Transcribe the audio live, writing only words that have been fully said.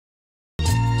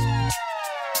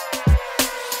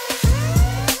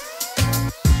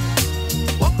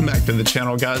back to the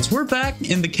channel, guys. We're back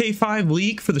in the K5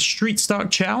 League for the Street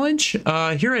Stock Challenge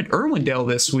here at Irwindale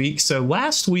this week. So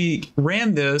last week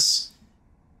ran this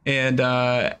and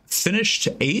finished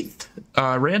 8th,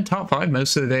 ran top 5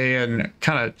 most of the day and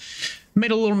kind of made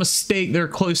a little mistake there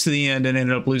close to the end and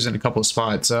ended up losing a couple of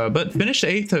spots, but finished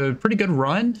 8th, a pretty good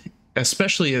run,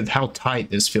 especially at how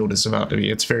tight this field is about to be.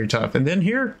 It's very tough. And then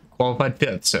here qualified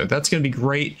 5th, so that's going to be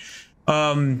great.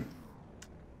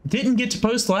 Didn't get to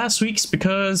post last week's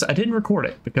because I didn't record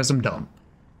it because I'm dumb.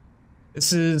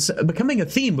 This is becoming a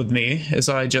theme with me as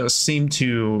I just seem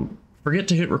to forget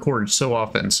to hit record so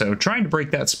often. So trying to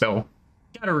break that spell.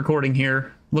 Got a recording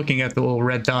here, looking at the little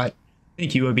red dot.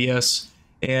 Thank you, OBS.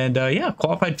 And yeah,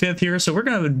 qualified 5th here. So we're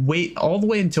going to wait all the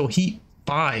way until Heat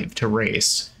 5 to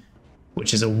race,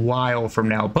 which is a while from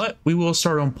now, but we will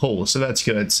start on pole, so that's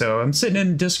good. So I'm sitting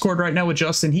in Discord right now with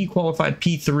Justin. He qualified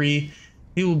P3.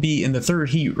 He will be in the 3rd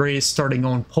heat race starting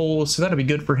on pole, so that'll be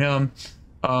good for him.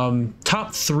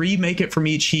 Top 3 make it from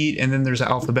each heat, and then there's an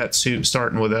alphabet soup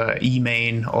starting with a E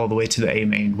main all the way to the A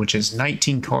main, which is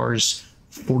 19 cars,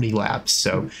 40 laps.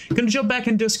 So I'm gonna jump back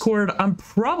in Discord. I'm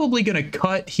probably gonna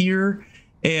cut here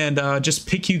and just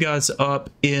pick you guys up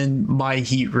in my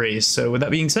heat race. So with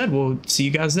that being said, we'll see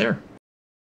you guys there.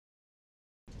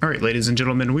 All right, ladies and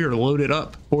gentlemen, we are loaded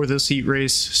up for this heat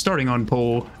race, starting on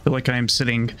pole. I feel like I am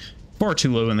sitting far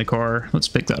too low in the car. Let's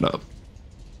pick that up.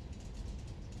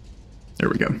 There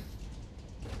we go.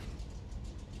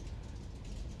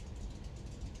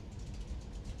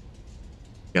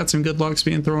 Got some good locks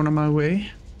being thrown on my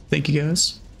way. Thank you,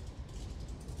 guys.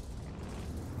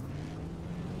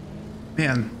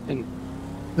 Man, and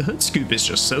the hood scoop is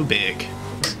just so big.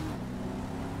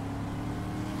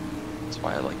 That's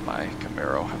why I like my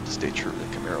Camaro. I have to stay true to the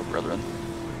Camaro brethren.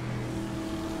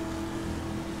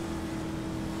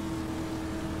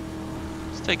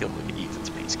 Let's take a look at Ethan's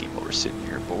paint scheme while we're sitting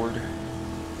here bored.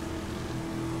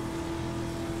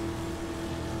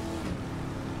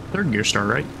 3rd gear star,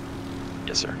 right?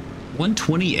 Yes, sir.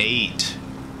 128.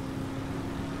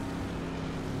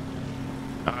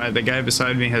 The guy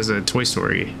beside me has a Toy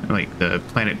Story, like the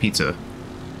Planet Pizza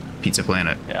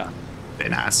Planet. Yeah. Very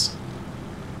nice.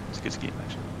 It's a good scheme,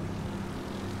 actually.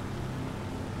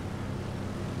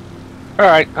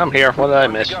 Alright, I'm here. What did I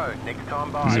miss? Next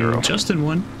time by. 0. Justin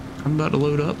won. I'm about to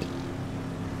load up.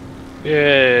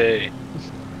 Yay.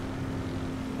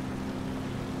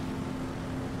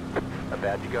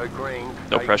 About to go green.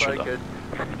 No Stay pressure, focused.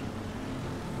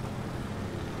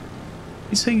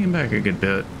 He's hanging back a good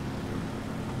bit.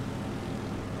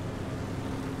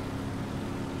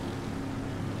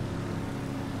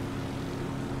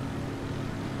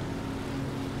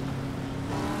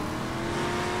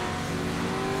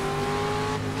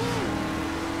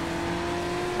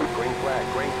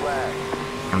 Green flag.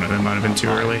 I don't know, that might have been too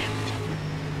early.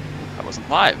 I wasn't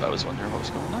live. I was wondering what was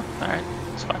going on. Alright,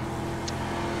 it's fine.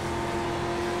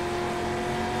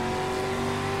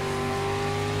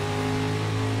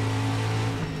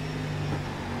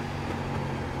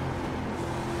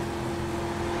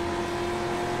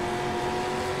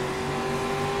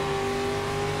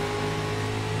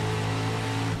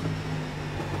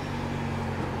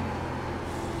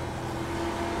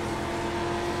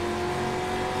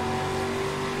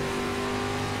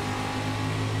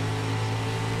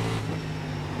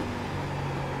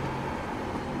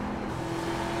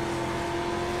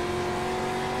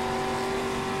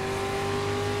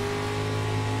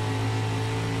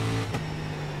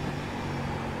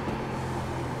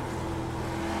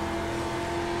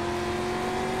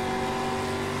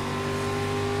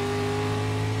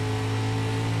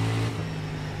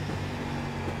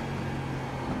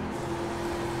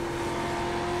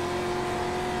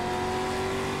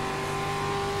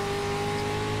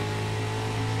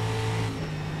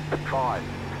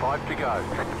 Five to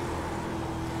go.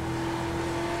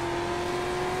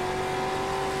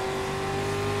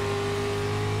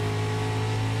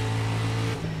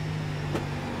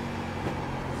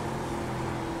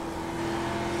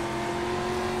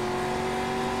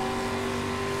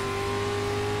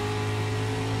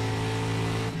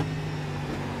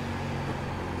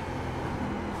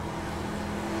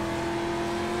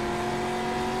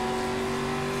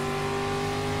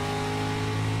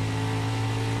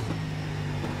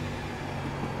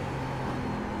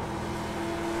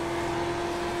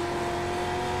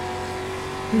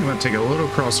 I'm gonna take a little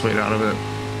crossweight out of it.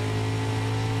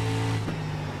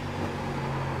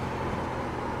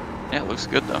 Yeah, it looks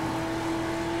good though.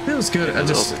 Feels good. Yeah,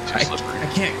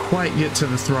 I can't quite get to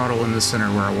the throttle in the center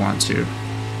where I want to.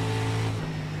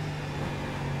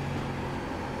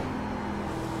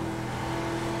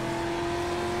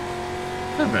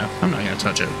 I don't know. I'm not gonna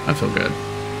touch it. I feel good.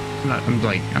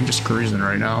 I'm just cruising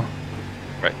right now.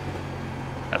 Right.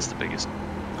 That's the biggest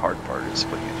hard part is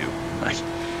what you do. Like,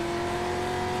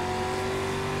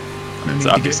 it's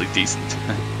obviously decent.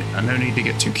 I no need to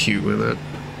get too cute with it.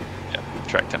 Yeah,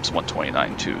 track temp's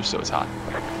 129 too, so it's hot.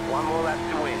 One more lap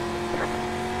to win.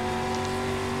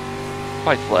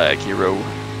 White flag, hero.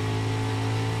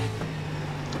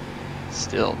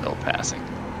 Still no passing.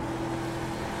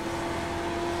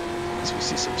 As we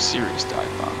see some serious dive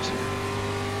bombs here.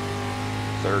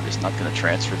 Third is not going to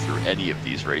transfer through any of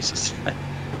these races.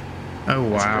 Oh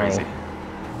wow, That's crazy.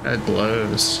 that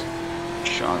blows.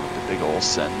 Sean with the big ol'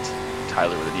 send.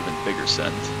 Tyler with an even bigger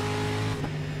send.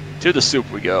 To the soup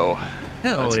we go.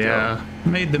 Hell Let's yeah,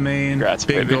 made the main. Congrats,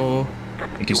 big baby. goal.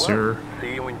 Thank you, sir.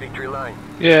 See you in victory lane.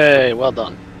 Yay, well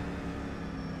done.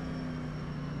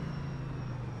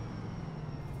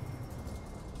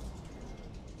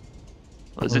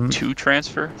 Was it 2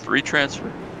 transfer? 3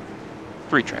 transfer?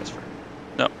 3 transfer.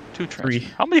 No, 2 transfer. 3.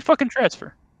 How many fucking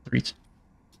transfer? 3.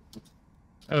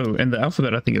 Oh, and the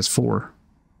alphabet I think is 4.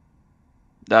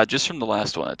 Just from the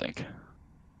last one, I think.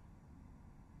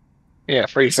 Yeah,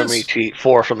 3 This from is- each,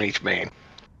 4 from each main.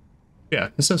 Yeah,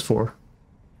 it says 4.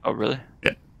 Oh, really?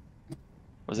 Yeah.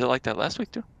 Was it like that last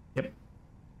week, too? Yep.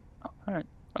 Oh, all right.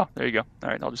 Oh, there you go. All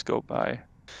right, I'll just go by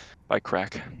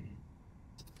crack.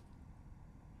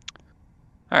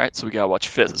 All right, so we gotta watch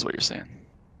Fizz, is what you're saying.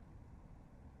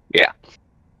 Yeah.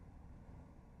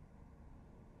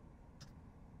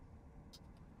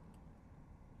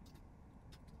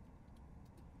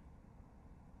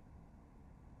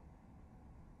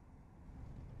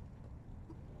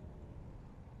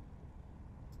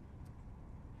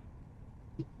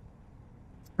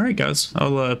 All right, guys.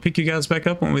 I'll pick you guys back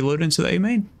up when we load into the A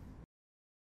main.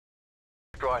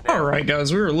 Right now. All right,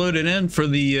 guys. We're loaded in for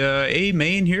the A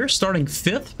main here, starting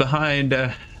 5th behind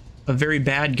a very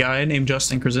bad guy named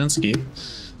Justin Krasinski.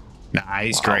 Nah,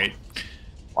 he's Wow. great.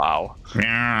 Wow.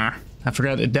 Yeah, I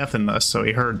forgot to deafen this, so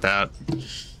he heard that.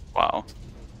 Wow.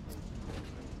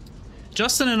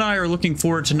 Justin and I are looking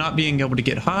forward to not being able to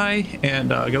get high and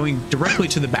going directly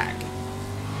to the back.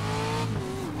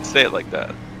 Say it like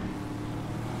that.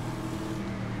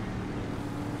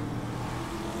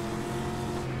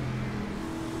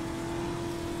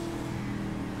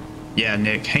 Yeah,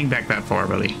 Nick, hang back that far,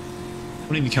 buddy.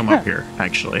 Don't even come up here,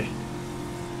 actually.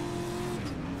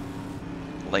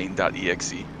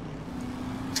 Lane.exe.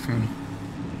 Hmm.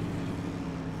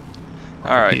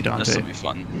 All right, Hey, Dante. this will be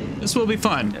fun. This will be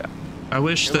fun. Yeah. I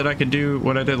wish that I could do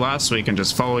what I did last week and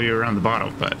just follow you around the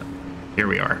bottom, but here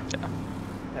we are.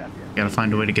 Yeah. Gotta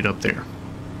find a way to get up there.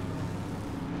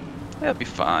 That'll be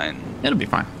fine. It'll be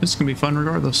fine. This is gonna be fun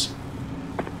regardless.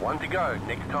 One to go.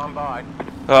 Next time by.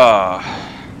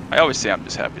 I always say I'm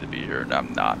just happy to be here, and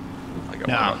I'm not. Like,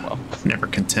 I want to run well. Never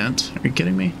content. Are you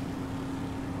kidding me?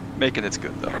 Making it's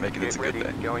good, though. Making it's Get a good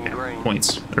ready. day. Going green.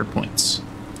 Points. They're points.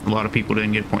 A lot of people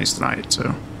didn't get points tonight,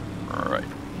 so. All right.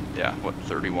 Yeah, what,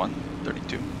 31,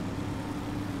 32? All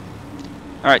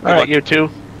right, good All right, luck. you two.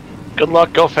 Good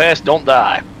luck, go fast, don't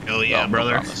die. Hell yeah, Oh, no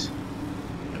brother. promise.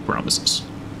 No promises.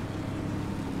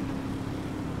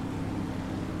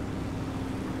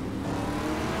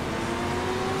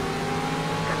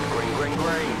 Green, green,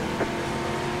 green.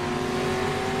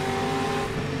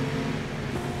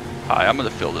 Hi, I'm going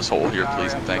to fill this hole here,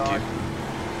 please, and thank you.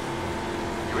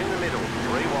 You're in the middle.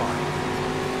 3 wide.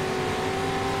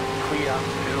 Clear.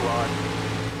 2 wide.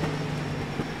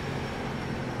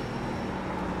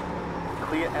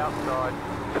 Clear outside.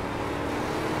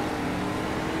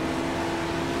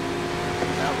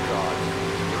 Outside.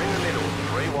 You're in the middle.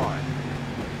 3 wide.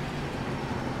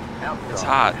 Outside. It's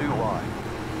hot. 2 wide.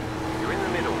 You're in the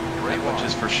middle. 3 That wide. much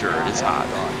is for sure. It is hot.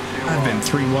 Outside, 2 I've been wide.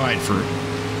 3 wide for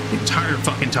the entire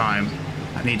fucking time.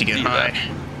 I need to get See high. that?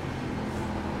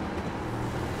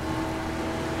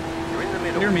 You're in the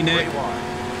middle. Clear me, Nick. 3 wide.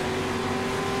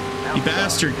 You Outside,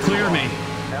 bastard, 2 clear wide. me.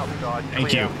 Outside, Thank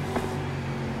clear. you.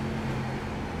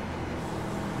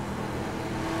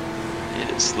 It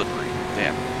is slippery.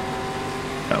 Damn.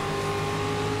 Oh,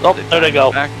 Oh, there they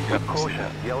go. Back. Yep.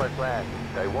 Caution, yellow flag.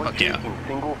 They want Fuck you yeah. in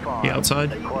single file. the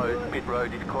outside? Closed, pit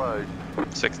road is closed.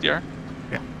 60R?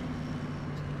 Yeah.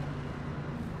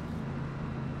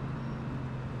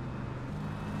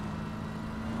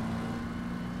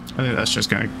 I think that's just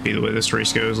going to be the way this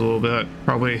race goes a little bit.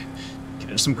 Probably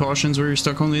cut some cautions where you're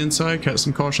stuck on the inside, cut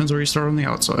some cautions where you start on the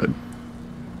outside.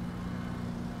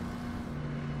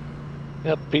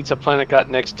 Yep, Pizza Planet got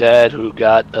next dad, who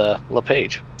got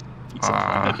LePage.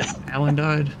 Alan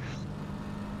died.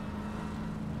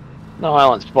 No,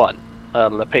 Alan's fun.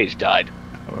 LePage died.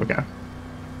 Oh, okay.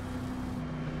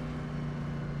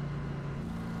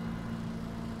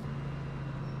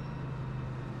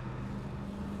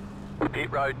 Pit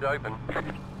road's open.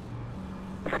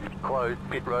 Closed.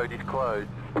 Pit road is closed.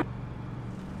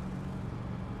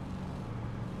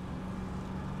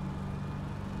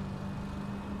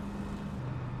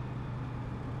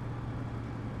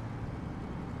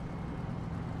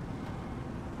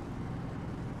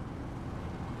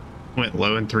 Went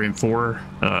low in 3 and 4,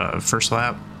 first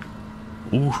lap.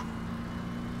 Ooh.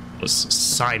 Was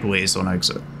sideways on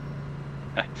exit.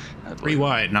 3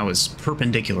 wide, and I was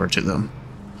perpendicular to them.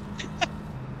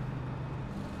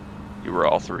 You were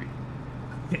all 3.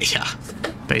 Yeah,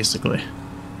 basically.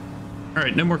 All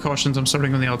right, no more cautions. I'm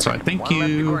starting on the outside. Thank One left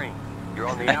to you. green. You're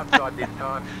on the outside this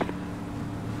time.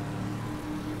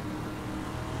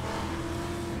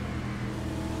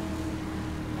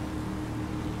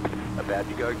 About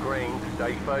to go green.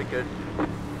 Stay focused.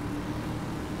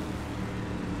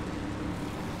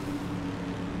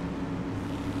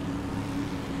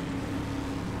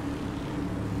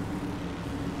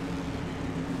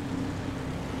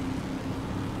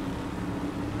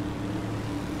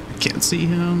 Can't see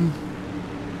him.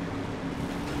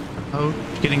 Oh,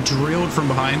 getting drilled from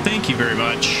behind. Thank you very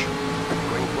much.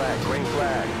 Green flag. Green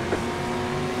flag.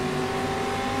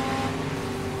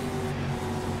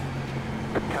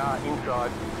 Car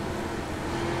inside.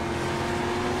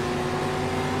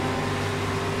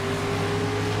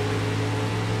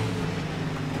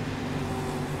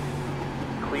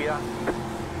 Clear.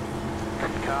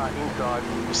 Car inside.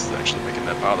 This is actually making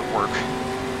that pilot work.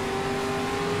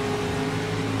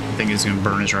 I think he's gonna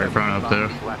burn his right front up though.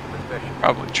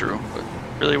 Probably true, but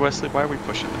really, Wesley, why are we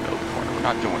pushing in the middle of the corner? We're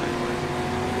not doing anything.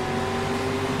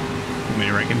 What do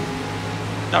you reckon?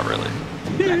 Not really.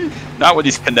 Not when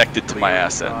he's connected to my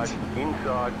ass end.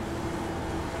 Inside.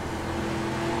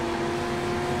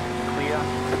 Clear.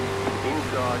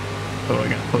 Inside. Oh, I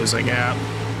gotta close that gap.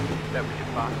 That was your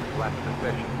fastest lap of the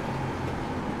session.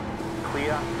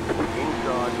 Clear.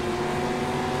 Inside.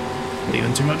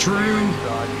 Leaving too much room.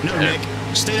 Inside. No, Nick.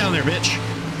 Stay down there, bitch.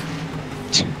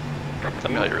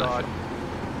 Familiar with Inside. it.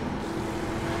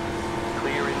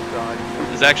 Clear inside.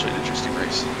 This is actually an interesting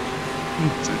race.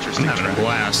 It's an I'm interesting having a track.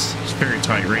 blast. It's very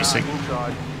tight racing. Car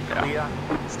inside. Yeah.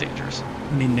 Clear. It's dangerous.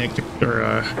 I need Nick to,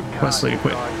 or Wesley to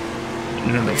quit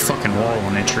getting into the fucking wall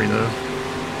on entry though.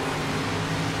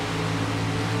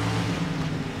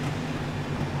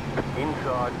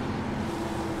 Inside.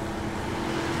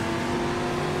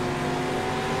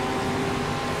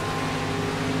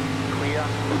 Clear.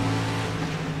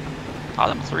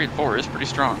 Bottom 3 and 4 is pretty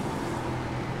strong.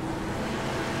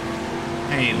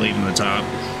 I ain't leaving the top.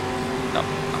 No,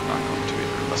 I'm not going to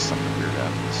either unless something weird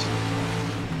happens.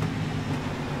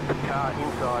 Car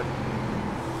inside.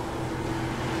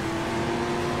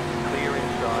 Clear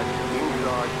inside.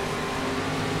 Inside.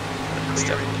 It's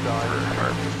Clear definitely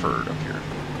inside. preferred up here.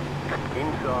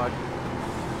 Inside.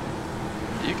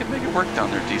 You can make it work down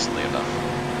there decently enough.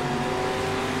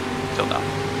 Till now.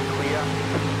 Clear.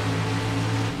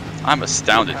 I'm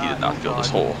astounded he did not fill this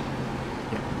hole.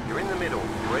 You're in the middle.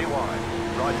 3 wide.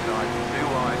 Right side. 2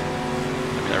 wide.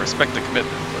 I mean, I respect the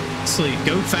commitment, but Wesley,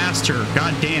 go faster.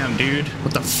 God damn, dude.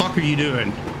 What the fuck are you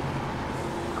doing?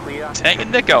 Clear. it's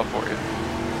hanging Nick out for you.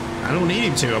 I don't need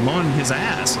him to. I'm on his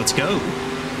ass. Let's go.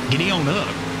 Giddy on up.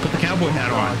 Put the cowboy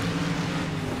hat on.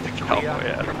 The cowboy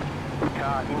hat.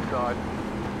 Car inside.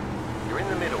 You're in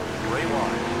the middle. 3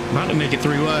 wide. About to make it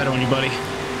 3 wide on you, buddy.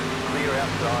 Clear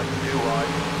outside. 2 wide.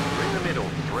 You're in the middle.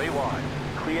 3 wide.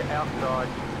 Clear outside.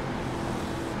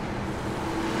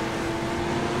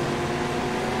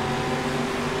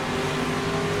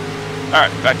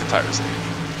 Alright, back to tire stage.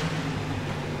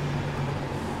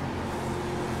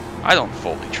 I don't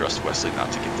fully trust Wesley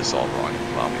not to get this all wrong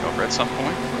and plow me over at some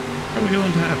point. How are we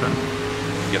going to happen?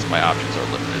 I guess my options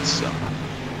are limited, so.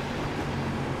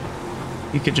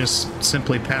 You could just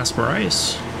simply pass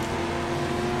Bryce.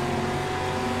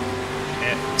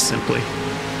 Yeah, simply.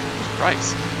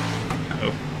 Bryce.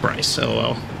 Oh, Bryce.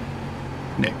 LOL.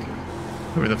 Nick.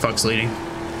 Whoever the fuck's leading.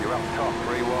 You're up top.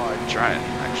 3 wide. I'm trying,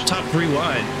 actually. Top 3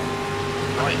 wide.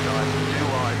 Right side. 2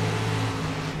 wide.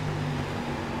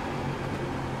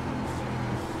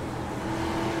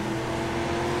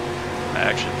 I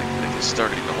actually think Nick is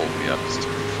starting to hold me up because he's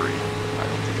pretty free. I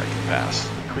don't think I can pass.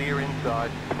 Clear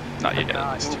inside. Not yet, Car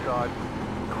at least. inside.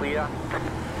 Clear.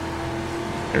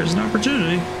 There's an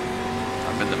opportunity.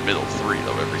 I'm in the middle 3,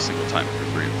 though, every single time for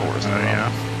 3 and 4 is Oh, the problem. yeah.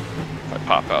 If I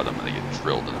pop out, I'm going to get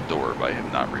drilled in the door by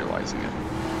him not realizing it.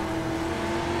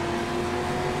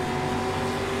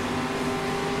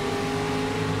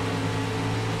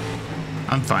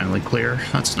 I'm finally clear.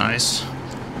 That's nice.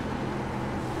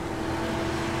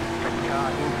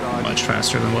 Car inside. Much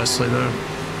faster than Wesley, though.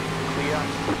 Clear.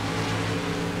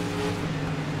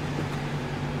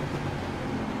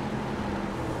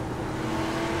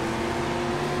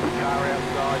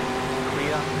 Outside.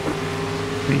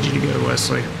 Clear. Need you to go,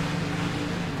 Wesley.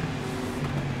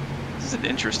 This is an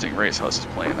interesting race how this is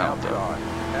playing out, though.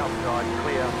 Outside. Outside.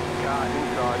 Clear. Car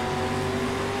inside.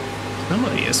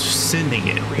 Somebody is sending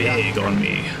it big on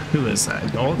me. Who is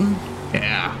that? Dalton?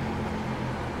 Yeah.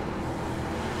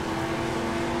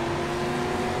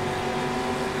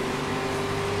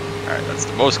 Alright, that's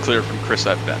the most clear from Chris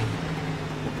I've been.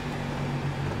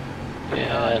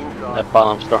 Yeah, that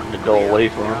bomb's starting to go away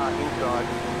from him. Car inside.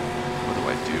 What do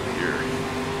I do here?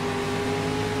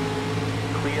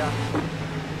 Clear.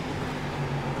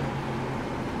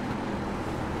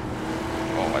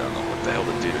 Oh, I don't know what the hell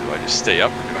to do. Do I just stay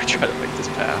up or do I try to make this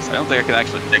pass? I don't think I can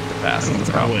actually make the pass.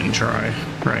 I wouldn't try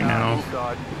right now.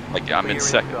 Inside. Like, I'm in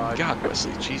second. Inside. God,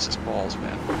 Wesley, Jesus balls,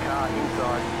 man. Car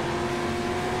inside.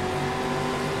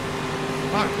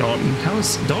 Fuck Dalton.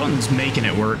 Dalton's making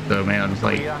it work though, man.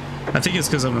 Like, I think it's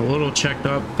because I'm a little checked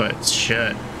up, but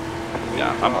shit.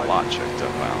 Yeah, I'm a lot checked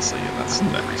up, honestly, and that's the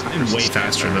reason. I'm way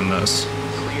faster than this.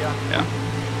 Clear. Yeah.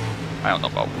 I don't know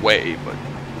about way, but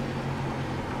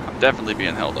I'm definitely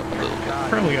being held up a little bit.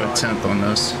 Probably got a 10th on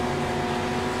this.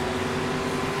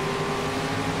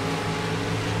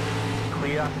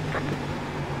 Clear.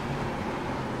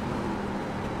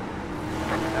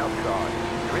 Outside.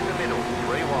 You're in the middle.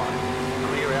 3 wide.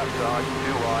 Clear outside.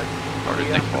 2 wide. Or did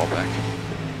Nick fall back?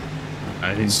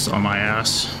 He's on my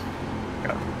ass.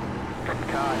 Car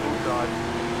inside.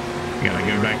 Gotta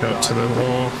go back up to the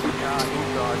wall. Car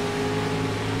inside.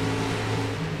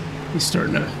 He's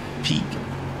starting to peak.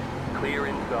 Clear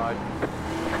inside.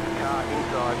 Car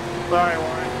inside. Sorry,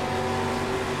 Warren.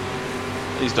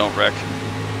 Please don't wreck.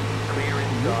 Clear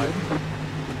inside.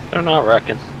 They're not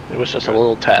wrecking. It was just a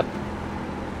little tap.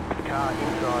 Car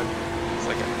inside. It's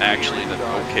like I'm actually in an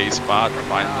okay spot,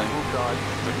 finally. Inside.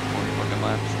 Took 40 fucking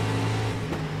laps.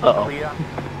 Uh-oh. Clear.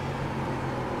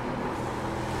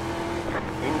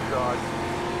 Inside.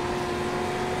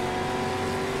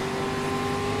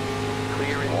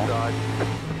 Clear inside.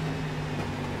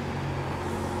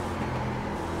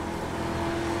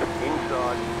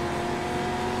 Inside.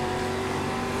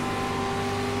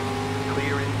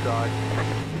 Clear inside.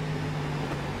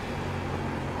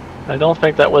 I don't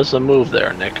think that was the move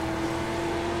there, Nick.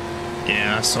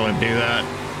 Yeah, I saw him do that.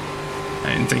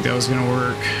 I didn't think that was gonna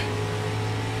work.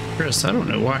 Chris, I don't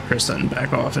know why Chris doesn't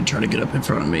back off and try to get up in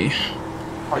front of me.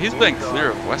 Oh, he's been clear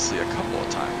of Wesley a couple of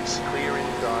times. Clear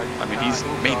inside. I mean, he's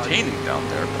maintaining down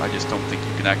there, but I just don't think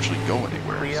you can actually go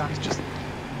anywhere. So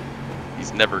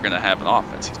he's never going to have an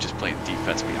offense. He's just playing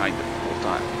defense behind him the whole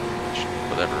time. Which,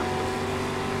 whatever.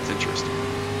 It's interesting.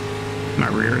 My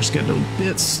rear is getting a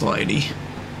bit slidey.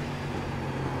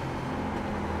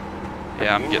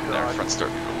 Yeah, I'm getting there. Front's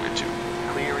starting to go way too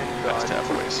Clear fast inside.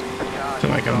 halfway. So I feel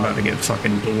like I'm about to get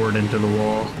fucking doored into the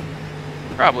wall.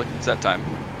 probably. It's that time.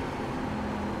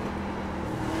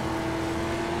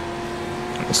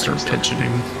 I'll start pitching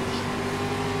him.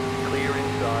 Clear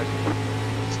inside.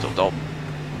 Still Dalton.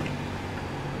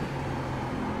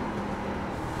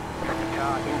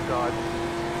 Car inside.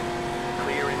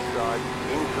 Clear inside.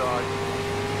 Inside.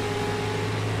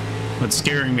 What's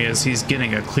scaring me is he's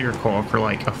getting a clear call for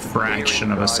like a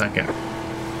fraction of a second.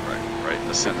 Right in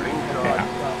the center. Inside. Yeah.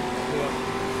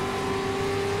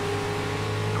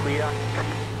 Clear.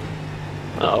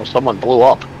 Uh-oh, someone blew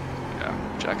up.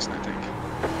 Yeah, Jackson, I think.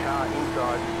 Car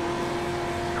inside.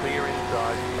 Clear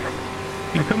inside.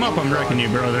 You come up, I'm wrecking you,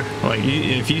 brother. Like,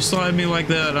 if you slide me like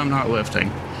that, I'm not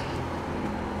lifting.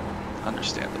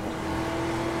 Understandable.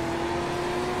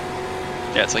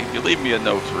 Yeah, it's like if you leave me a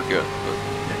note, we're good.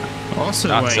 But Also,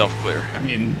 not like, self-clear. I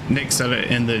mean, Nick said it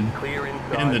in the Clear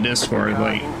inside. in the Discord, Car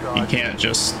like, inside. you can't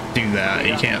just do that.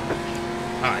 You can't.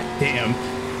 Ah, damn.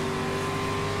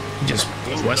 Just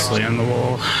put Wesley on the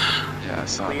wall. Yeah, I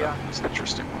saw Clear. that. It was an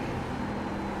interesting one.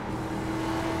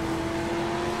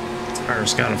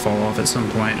 Tire's gotta fall off at some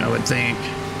point, I would think.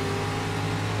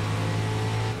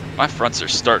 My fronts are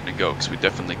starting to go because we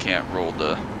definitely can't roll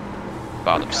the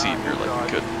bottom seat here like we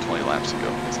could 20 laps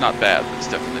ago. It's not bad, but it's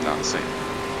definitely not the same.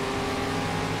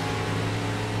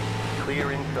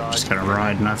 Clear inside. Just gonna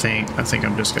ride, and I think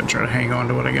I'm just gonna try to hang on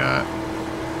to what I got.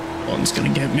 One's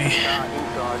gonna get me. Car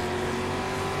inside.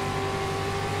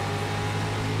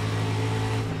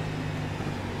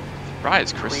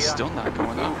 Surprised Chris is Clear. still not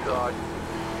going up. Inside.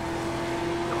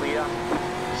 Clear.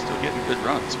 Still getting good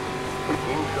runs.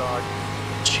 Inside.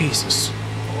 Jesus.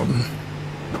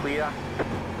 Clear.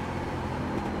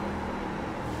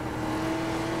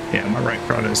 Yeah, my right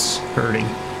front is hurting.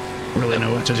 Really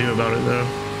know what to do about it though.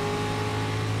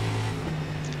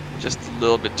 Just a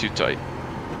little bit too tight.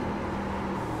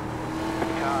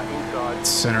 Car inside.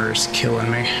 Center is killing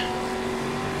me.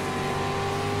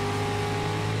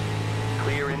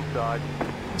 inside.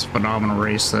 It's a phenomenal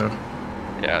race, though.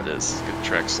 Yeah, it is. Good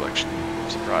track selection. I'm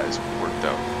surprised it worked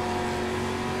out.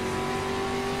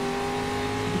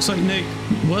 Looks like Nick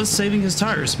was saving his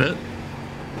tires a bit.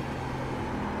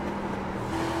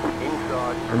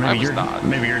 Inside. Or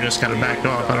maybe you're just kind of backed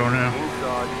off. I don't know.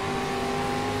 Inside.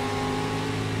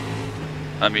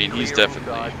 I mean, he's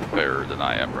definitely better than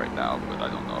I am right now, but I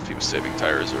don't know if he was saving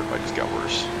tires or if I just got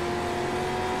worse.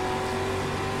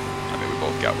 I mean, we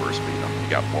both got worse, but you know, he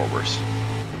got more worse.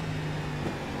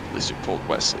 At least we pulled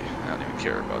Wesley. I don't even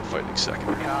care about fighting second.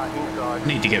 Car inside. I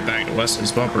need to get back to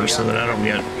Wesley's bumper so that I don't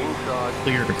get Inside.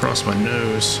 cleared across my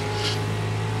nose.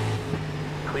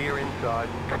 Clear inside.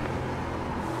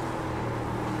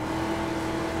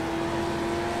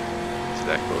 Is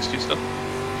that close to you still?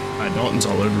 Dalton's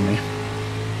all over me.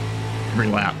 Every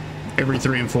lap. Every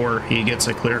 3 and 4, he gets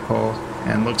a clear call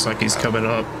and looks like he's coming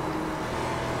up.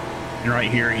 And right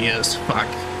here he is. Fuck.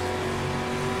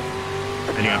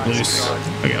 I got loose.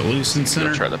 I got loose in center.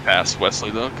 You'll try to pass Wesley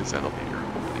though, because that'll be your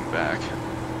opening back.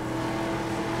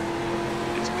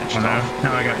 It's pinched Oh no. off.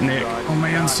 Now I got Nick on my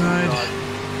inside.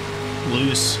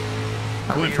 Loose.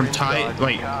 I went from tight,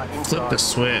 like, flip the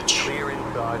switch. Clear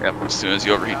inside. Yep, as soon as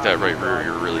you overheat that right rear,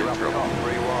 you're really in trouble.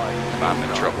 3 wide. And I'm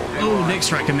in trouble. Oh,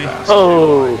 Nick's wrecking me.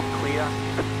 Oh, Clear.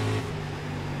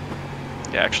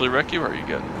 You actually wreck you, or are you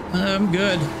good? I'm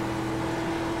good.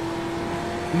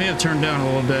 I may have turned down a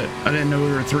little bit. I didn't know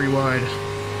we were 3 wide.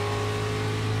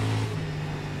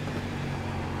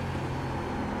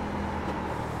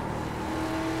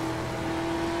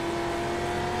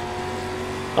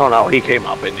 oh no, he came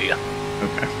up into you.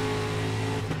 Okay.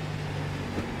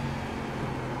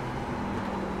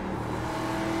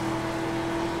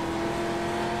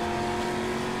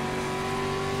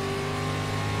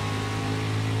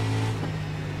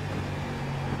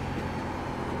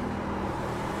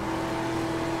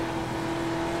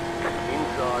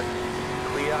 Inside.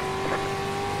 Clear.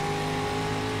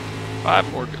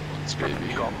 5 more good ones, baby.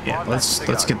 Yeah, let's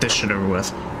get this shit over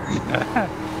with. I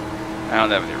don't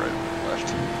have any right left.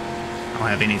 I don't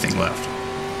have anything left.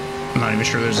 I'm not even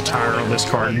sure there's a tire on this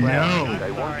car. No!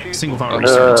 They want you. Single file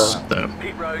restarts, though.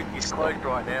 Pit road is closed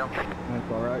right now.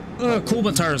 That's alright.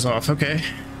 Coolant tire's off. Okay.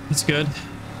 That's good.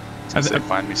 I said,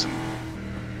 find me some.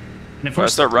 And if If I we're,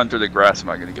 start running through the grass, am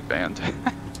I gonna get banned?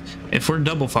 if we're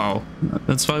double file,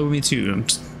 that's fine with me too. I'm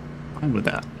just fine with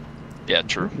that. Yeah,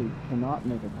 true. You cannot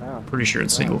make a pass. Pretty sure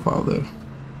it's single file, though.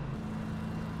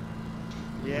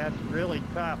 Yeah, it's really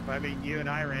tough. I mean, you and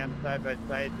I ran side by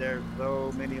side. There's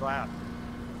so many laps.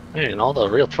 Man, all the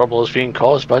real trouble is being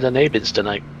caused by the neighbors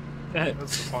tonight. That's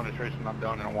the funnest racing I've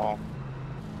done in a while.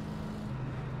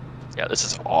 Yeah, this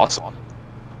is awesome.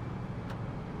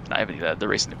 I haven't even had the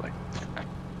racing anyway.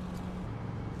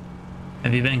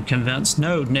 Have you been convinced?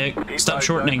 No, Nick. Stop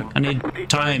shortening. I need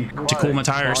time to cool my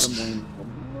tires. Bottom lane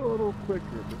a little quicker,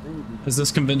 but then you Has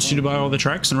this convinced you to buy all the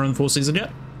tracks and run the full season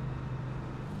yet?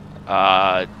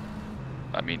 I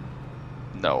mean,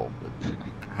 no.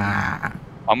 Ah.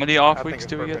 How many off I think weeks it's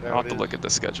do we get? perfect I'll how have it to is. look at the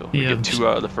schedule. We Yeah. get 2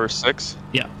 out of the first 6?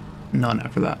 Yeah. None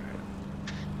after that.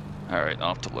 Alright, I'll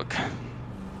have to look.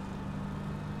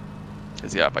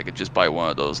 Because, yeah, if I could just buy one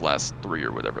of those last 3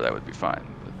 or whatever, that would be fine.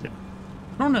 But,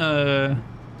 I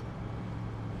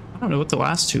don't know what the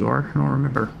last 2 are. I don't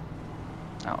remember.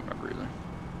 I don't remember either.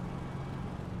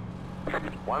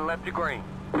 1 lap to green.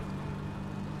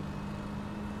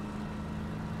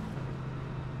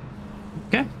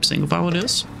 Okay, single file it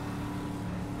is.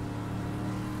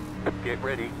 Get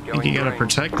ready. Think Going you gotta green.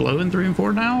 protect low in 3 and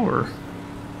 4 now, or?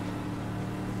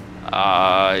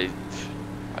 I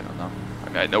don't know. I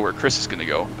mean, I know where Chris is going to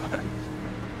go.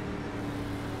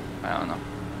 I don't know.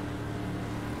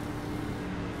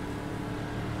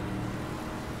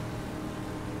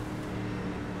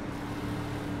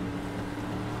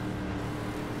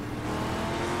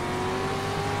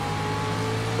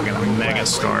 We got a mega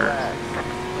start.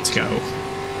 Let's go.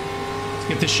 Let's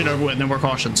get this shit over with, no more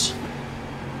cautions.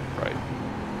 Right.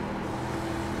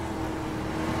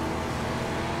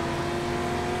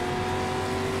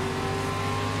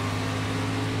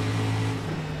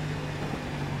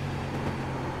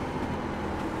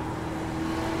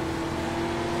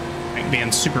 Like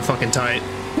being super fucking tight.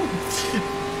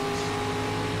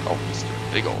 Oh, he's doing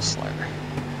a big old slider.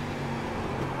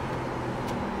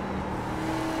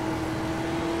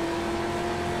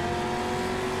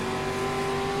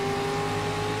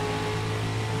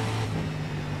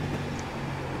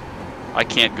 I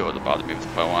can't go to the bottom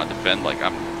if I want to defend, like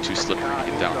I'm too slippery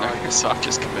to get down there, so I'm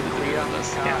just committed to Clear. doing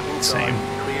this. Car Yeah, inside.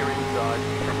 same. Clear inside.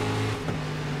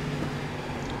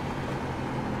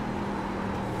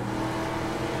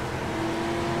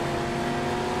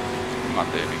 Come on,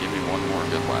 David, give me one more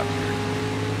good lap here.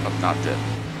 I'm not dead.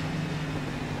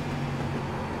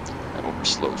 I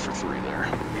overslowed for 3 there.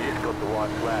 You just got the white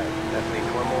flag. That means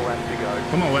one more lap to go.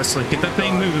 Come on, Wesley, get that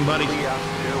thing moving, buddy. Clear,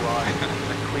 too wide.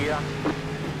 Clear.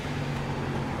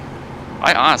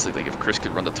 I honestly think if Chris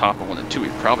could run the top of 1 and 2,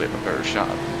 he'd probably have a better shot.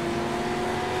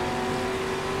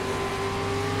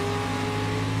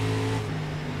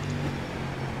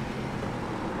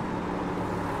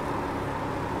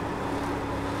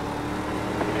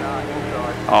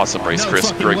 Awesome race, No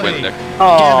Chris. fucking Great way. win, Nick.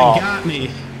 Oh, Gavin got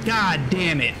me. God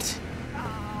damn it.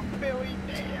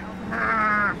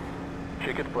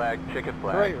 Checkered flag, checkered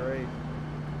flag. Great race.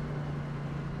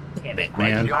 Damn it, Good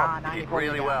man. job. You did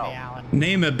really well.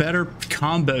 Name a better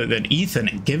combo than Ethan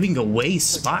at giving away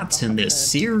spots in this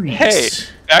series. Hey,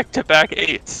 back-to-back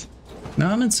 8s. No,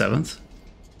 I'm in 7th.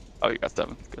 Oh, you got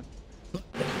 7th. Good.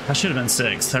 I should have been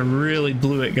 6th. I really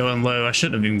blew it going low. I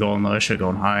shouldn't have even gone low. I should have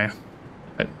gone high.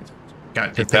 I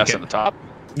got to He passed on the top?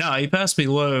 No, he passed me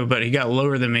low, but he got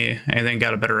lower than me and then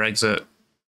got a better exit.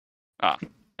 Ah. Yeah,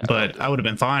 But I would have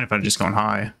been fine if I'd just gone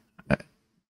high.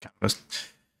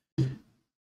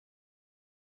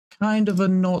 Kind of a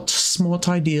not smart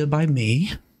idea by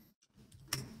me.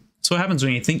 That's what happens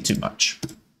when you think too much.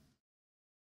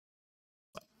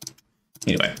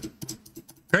 Anyway,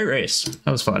 great race.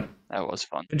 That was fun. That was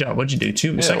fun. Good job. What'd you do?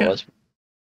 2 yeah, second? it was.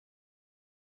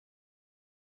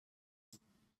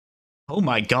 Oh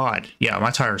my god. Yeah, my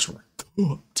tires were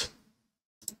cooked.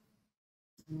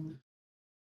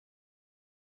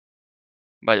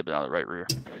 Might have been on the right rear.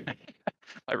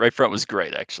 My right front was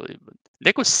great, actually. But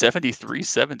Nick was 73,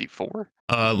 74.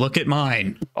 Look at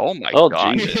mine. Oh my Oh,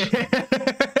 gosh. Jesus.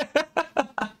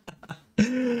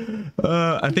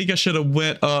 I think I should have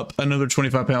went up another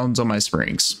 25 pounds on my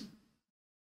springs.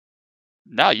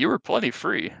 Now you were plenty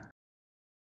free.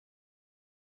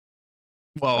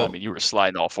 Well, I mean, you were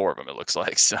sliding all 4 of them, it looks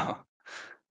like, so.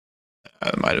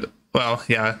 I might have. Well,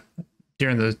 yeah.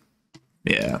 During the.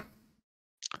 Yeah.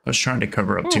 I was trying to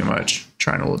cover up too much.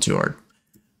 Trying a little too hard.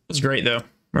 It was great, though.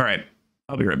 All right.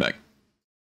 I'll be right back.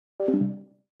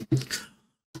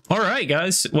 All right,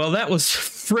 guys. Well, that was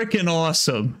freaking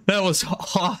awesome. That was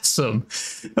awesome.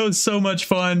 That was so much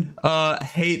fun.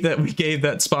 Hate that we gave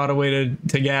that spot away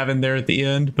to Gavin there at the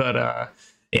end, but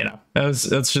you know,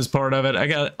 that's just part of it. I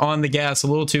got on the gas a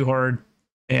little too hard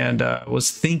and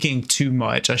was thinking too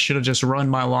much. I should have just run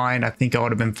my line. I think I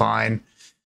would have been fine,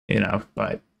 you know,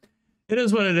 but it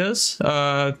is what it is.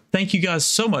 Thank you guys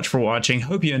so much for watching.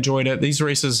 Hope you enjoyed it. These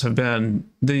races have been,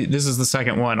 this is the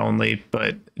second one only,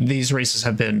 but these races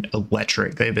have been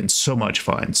electric. They've been so much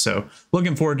fun. So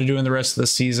looking forward to doing the rest of the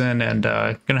season, and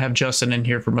gonna have Justin in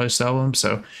here for most of them.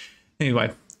 So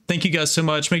anyway, thank you guys so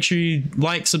much. Make sure you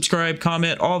like, subscribe,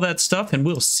 comment, all that stuff, and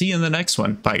we'll see you in the next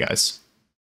one. Bye, guys.